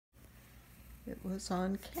It was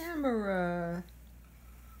on camera.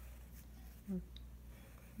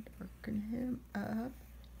 Darken him up.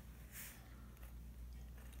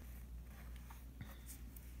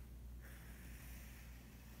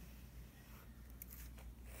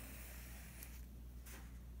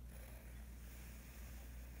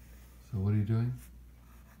 So what are you doing?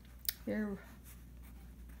 Here,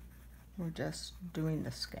 we're just doing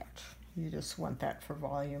the sketch. You just want that for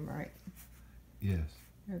volume, right? Yes.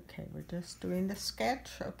 Okay, we're just doing the sketch.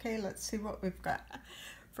 Okay, let's see what we've got.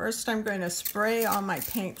 First, I'm going to spray all my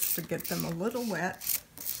paints to get them a little wet.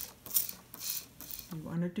 You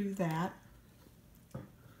want to do that.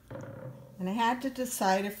 And I had to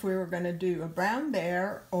decide if we were going to do a brown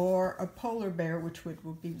bear or a polar bear, which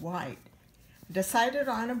would be white. I decided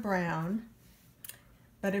on a brown,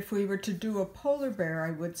 but if we were to do a polar bear,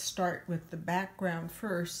 I would start with the background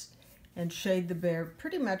first and shade the bear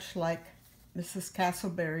pretty much like Mrs.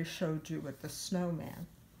 Castleberry showed you with the snowman.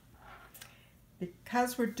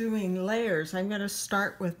 Because we're doing layers, I'm going to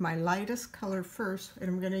start with my lightest color first, and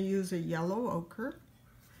I'm going to use a yellow ochre.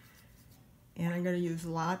 And I'm going to use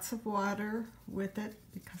lots of water with it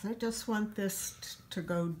because I just want this to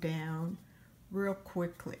go down real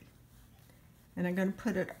quickly. And I'm going to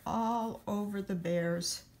put it all over the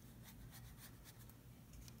bear's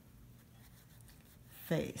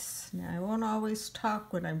face. Now, I won't always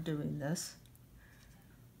talk when I'm doing this,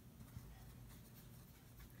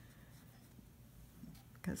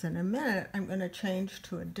 because in a minute I'm going to change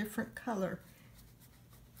to a different color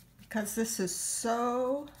because this is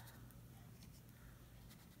so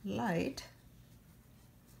light.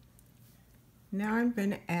 Now I'm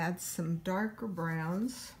going to add some darker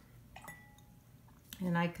browns,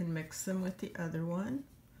 and I can mix them with the other one,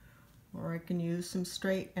 or I can use some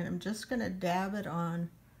straight, and I'm just going to dab it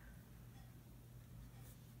on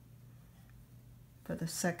for the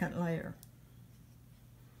second layer.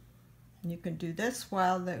 And you can do this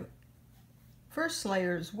while the first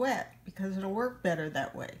layer is wet because it'll work better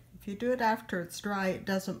that way. If you do it after it's dry, it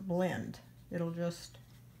doesn't blend. It'll just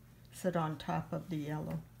sit on top of the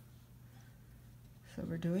yellow. So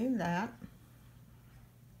we're doing that.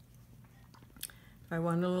 If I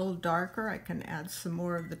want a little darker, I can add some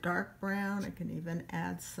more of the dark brown. I can even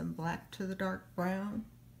add some black to the dark brown.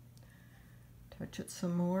 Touch it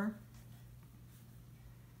some more.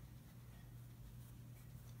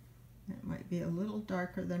 It might be a little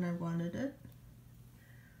darker than I wanted it,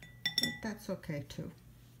 but that's okay too.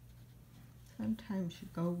 Sometimes you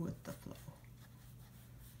go with the flow.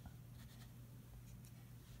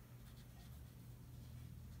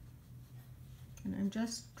 And I'm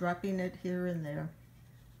just dropping it here and there.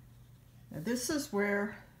 Now this is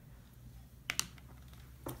where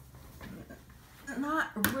I'm not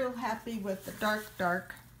real happy with the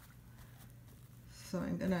dark, so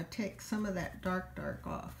I'm going to take some of that dark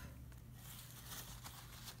off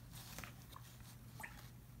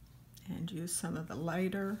and use some of the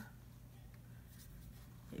lighter,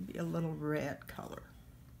 maybe a little red color.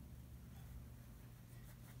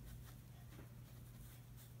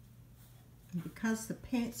 And because the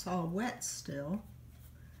paint's all wet still,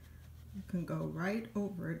 you can go right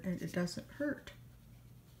over it and it doesn't hurt.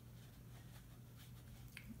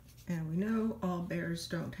 And we know all bears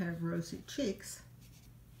don't have rosy cheeks,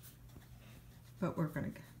 but we're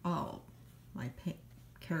going to, all my paint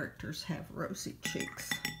characters have rosy cheeks.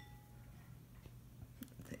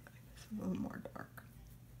 It's a little more dark.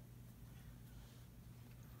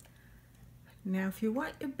 Now if you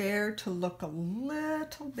want your bear to look a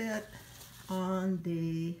little bit on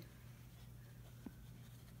the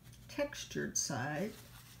textured side,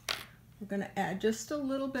 we're going to add just a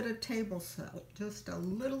little bit of table salt, just a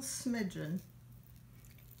little smidgen,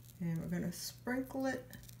 and we're going to sprinkle it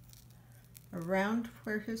around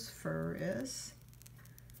where his fur is,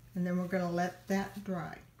 and then we're going to let that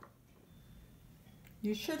dry.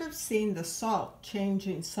 You should have seen the salt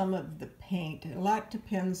changing some of the paint. A lot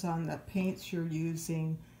depends on the paints you're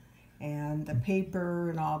using and the paper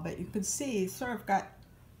and all, but you can see it's sort of got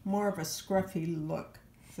more of a scruffy look.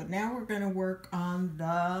 So now we're going to work on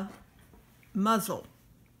the muzzle.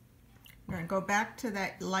 We're going to go back to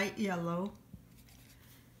that light yellow,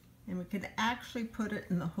 and we can actually put it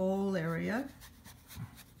in the whole area.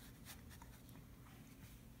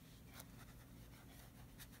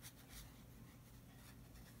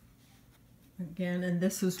 Again, and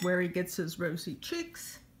this is where he gets his rosy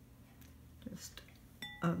cheeks. Just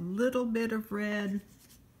a little bit of red,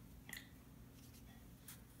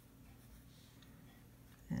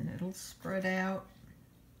 and it'll spread out,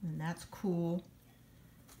 and that's cool.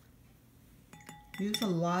 Use a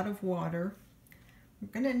lot of water.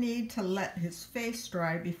 We're going to need to let his face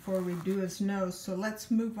dry before we do his nose, so let's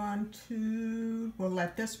move on to, we'll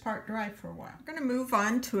let this part dry for a while. We're going to move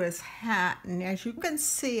on to his hat, and as you can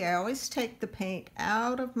see, I always take the paint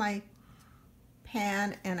out of my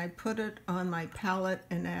pan and I put it on my palette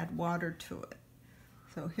and add water to it.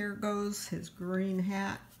 So here goes his green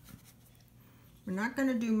hat. We're not going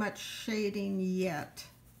to do much shading yet,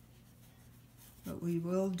 but we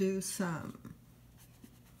will do some.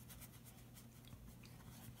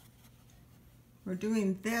 We're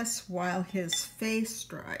doing this while his face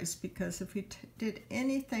dries, because if we did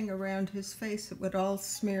anything around his face, it would all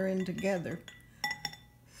smear in together.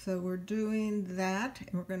 So we're doing that,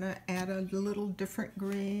 and we're going to add a little different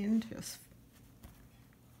green, just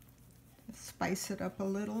spice it up a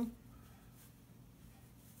little.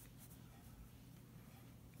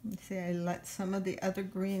 You see, I let some of the other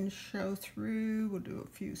greens show through. We'll do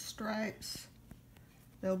a few stripes.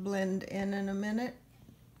 They'll blend in a minute,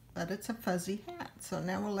 but it's a fuzzy hat. So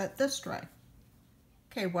now we'll let this dry.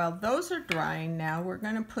 Okay, while those are drying now, we're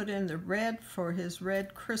going to put in the red for his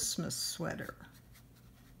red Christmas sweater.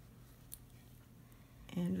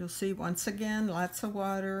 And you'll see, once again, lots of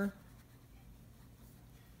water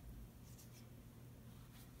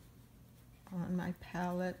on my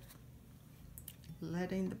palette,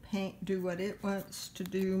 letting the paint do what it wants to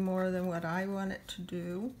do more than what I want it to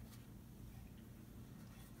do.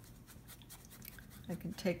 I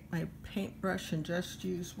can take my paintbrush and just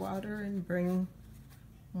use water and bring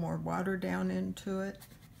more water down into it.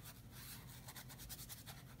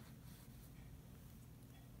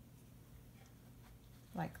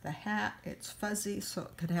 Like the hat, it's fuzzy, so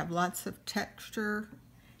it could have lots of texture.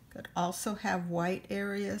 Could also have white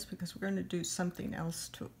areas because we're going to do something else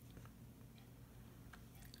to it.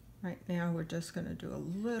 Right now we're just going to do a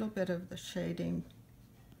little bit of the shading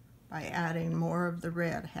by adding more of the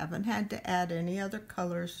red. Haven't had to add any other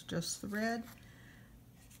colors, just the red.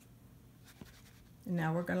 And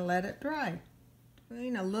now we're going to let it dry.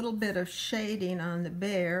 Doing a little bit of shading on the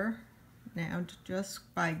bear. Now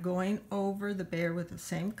just by going over the bear with the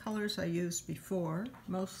same colors I used before,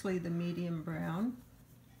 mostly the medium brown.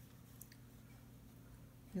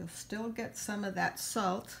 You'll still get some of that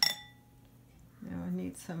salt. Now I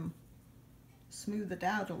need some, smooth it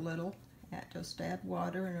out a little. Just add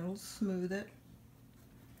water and it'll smooth it.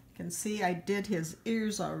 You can see I did his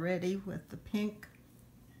ears already with the pink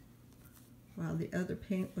while the other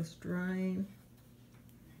paint was drying.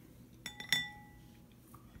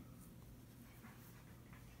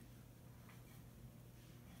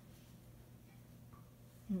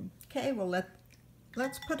 Okay, well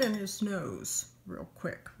let's put in his nose real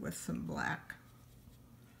quick with some black.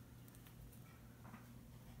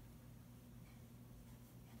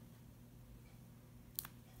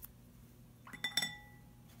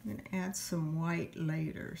 I'm going to add some white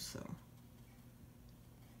later, so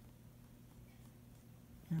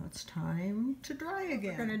now it's time to dry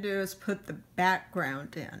again. What we're going to do is put the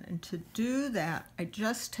background in, and to do that I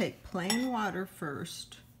just take plain water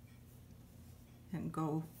first and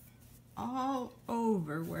go all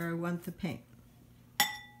over where I want the paint.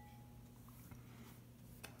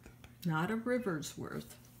 Not a river's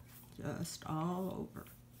worth, just all over.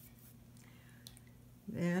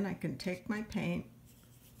 Then I can take my paint,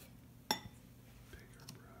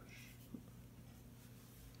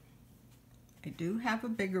 I do have a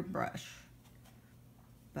bigger brush,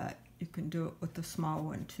 but you can do it with the small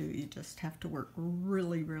one too. You just have to work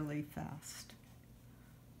really, really fast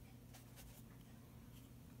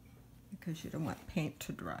because you don't want paint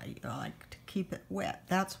to dry. You like to keep it wet.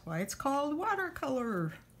 That's why it's called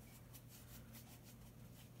watercolor.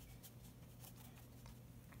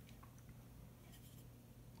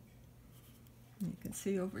 You can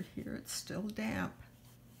see over here it's still damp.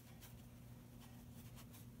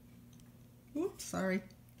 Oops, sorry.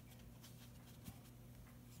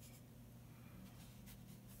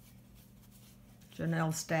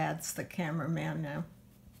 Janelle's dad's the cameraman now.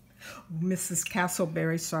 Mrs.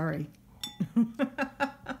 Castleberry, sorry.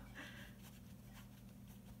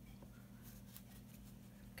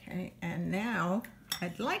 Okay, and now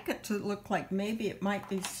I'd like it to look like maybe it might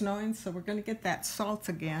be snowing, so we're going to get that salt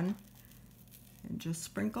again and just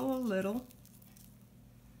sprinkle a little.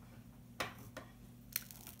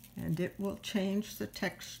 And it will change the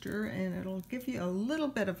texture and it'll give you a little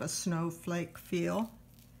bit of a snowflake feel.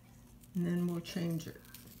 And then we'll change it.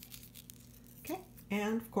 Okay,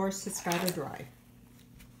 and of course it's got to dry.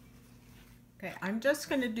 Okay, I'm just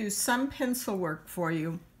going to do some pencil work for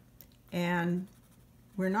you. And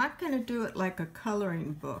we're not going to do it like a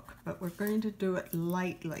coloring book, but we're going to do it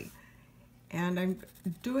lightly. And I'm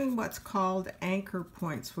doing what's called anchor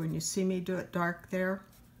points. When you see me do it dark there,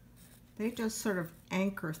 they just sort of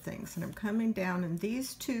anchor things. And I'm coming down and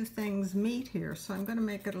these two things meet here, so I'm going to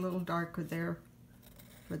make it a little darker there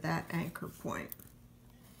for that anchor point.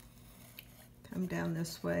 Come down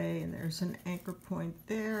this way and there's an anchor point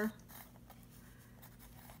there.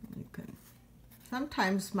 You can,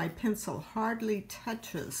 sometimes my pencil hardly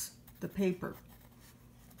touches the paper.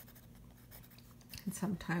 And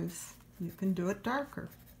sometimes you can do it darker.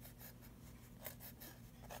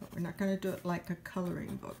 But we're not going to do it like a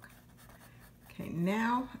coloring book. Okay,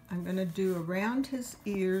 now I'm going to do around his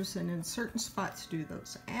ears and in certain spots do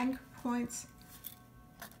those anchor points.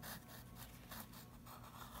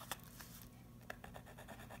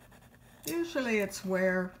 Usually it's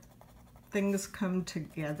where things come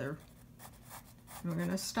together. We're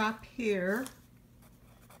going to stop here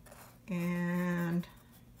and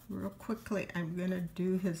real quickly I'm going to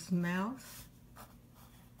do his mouth.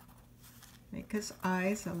 Make his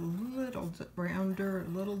eyes a little rounder, a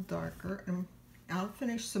little darker, and I'll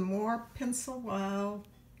finish some more pencil while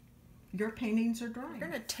your paintings are drying. We're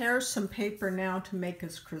going to tear some paper now to make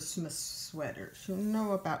his Christmas sweaters. You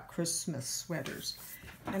know about Christmas sweaters.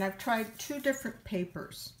 And I've tried two different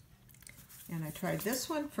papers. And I tried this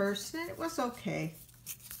one first, and it was okay.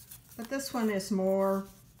 But this one is more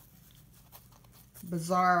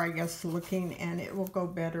bizarre, I guess, looking, and it will go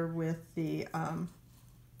better with the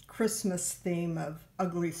Christmas theme of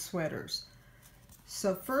ugly sweaters.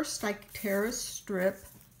 So first I tear a strip.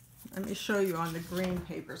 Let me show you on the green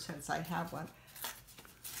paper since I have one.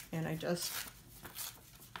 And I just,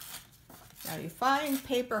 now you find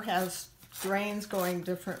paper has grains going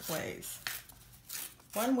different ways.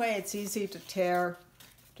 One way it's easy to tear,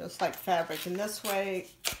 just like fabric, and this way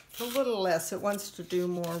it's a little less. It wants to do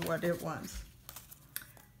more what it wants.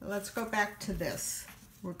 Let's go back to this.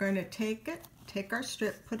 We're going to take our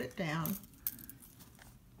strip, put it down,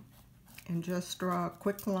 and just draw a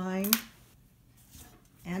quick line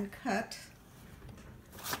and cut.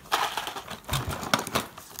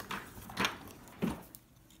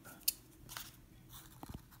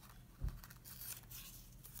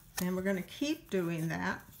 And we're going to keep doing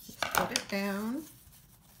that. Just put it down,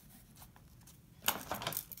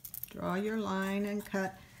 draw your line and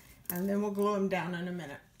cut, and then we'll glue them down in a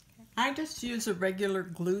minute. I just use a regular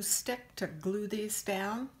glue stick to glue these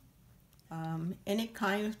down. Any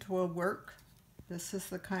kind will work. This is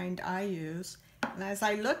the kind I use. And as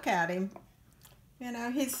I look at him, you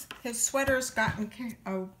know, his sweater's gotten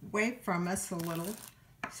away from us a little.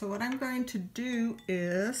 So what I'm going to do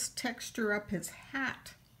is texture up his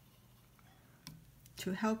hat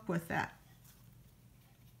to help with that.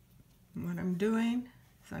 And what I'm doing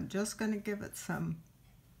is I'm just going to give it some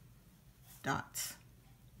dots.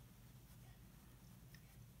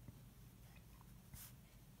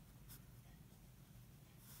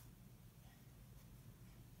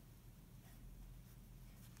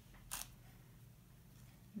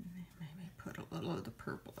 Maybe put a little of the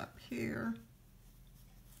purple up here.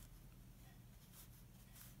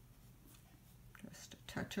 Just a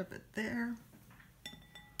touch of it there.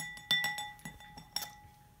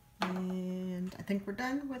 And I think we're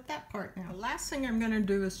done with that part now. The last thing I'm going to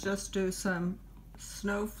do is just do some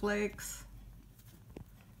snowflakes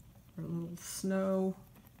or a little snow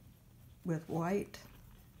with white.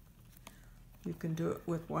 You can do it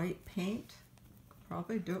with white paint.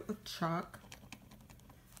 Probably do it with chalk.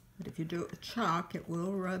 But if you do it with chalk, it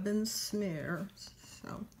will rub and smear.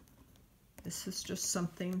 So this is just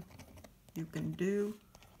something you can do,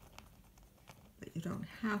 but you don't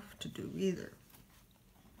have to do either.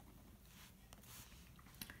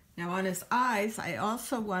 Now on his eyes, I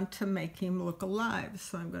also want to make him look alive.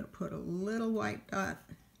 So I'm going to put a little white dot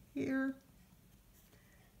here,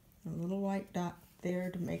 a little white dot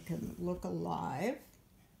there to make him look alive.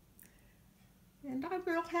 And I'm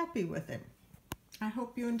real happy with him. I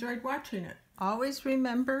hope you enjoyed watching it. Always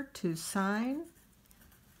remember to sign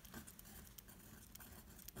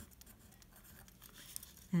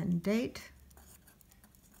and date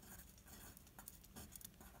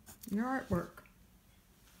your artwork.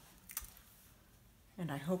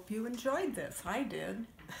 And I hope you enjoyed this. I did.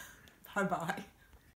 Bye-bye.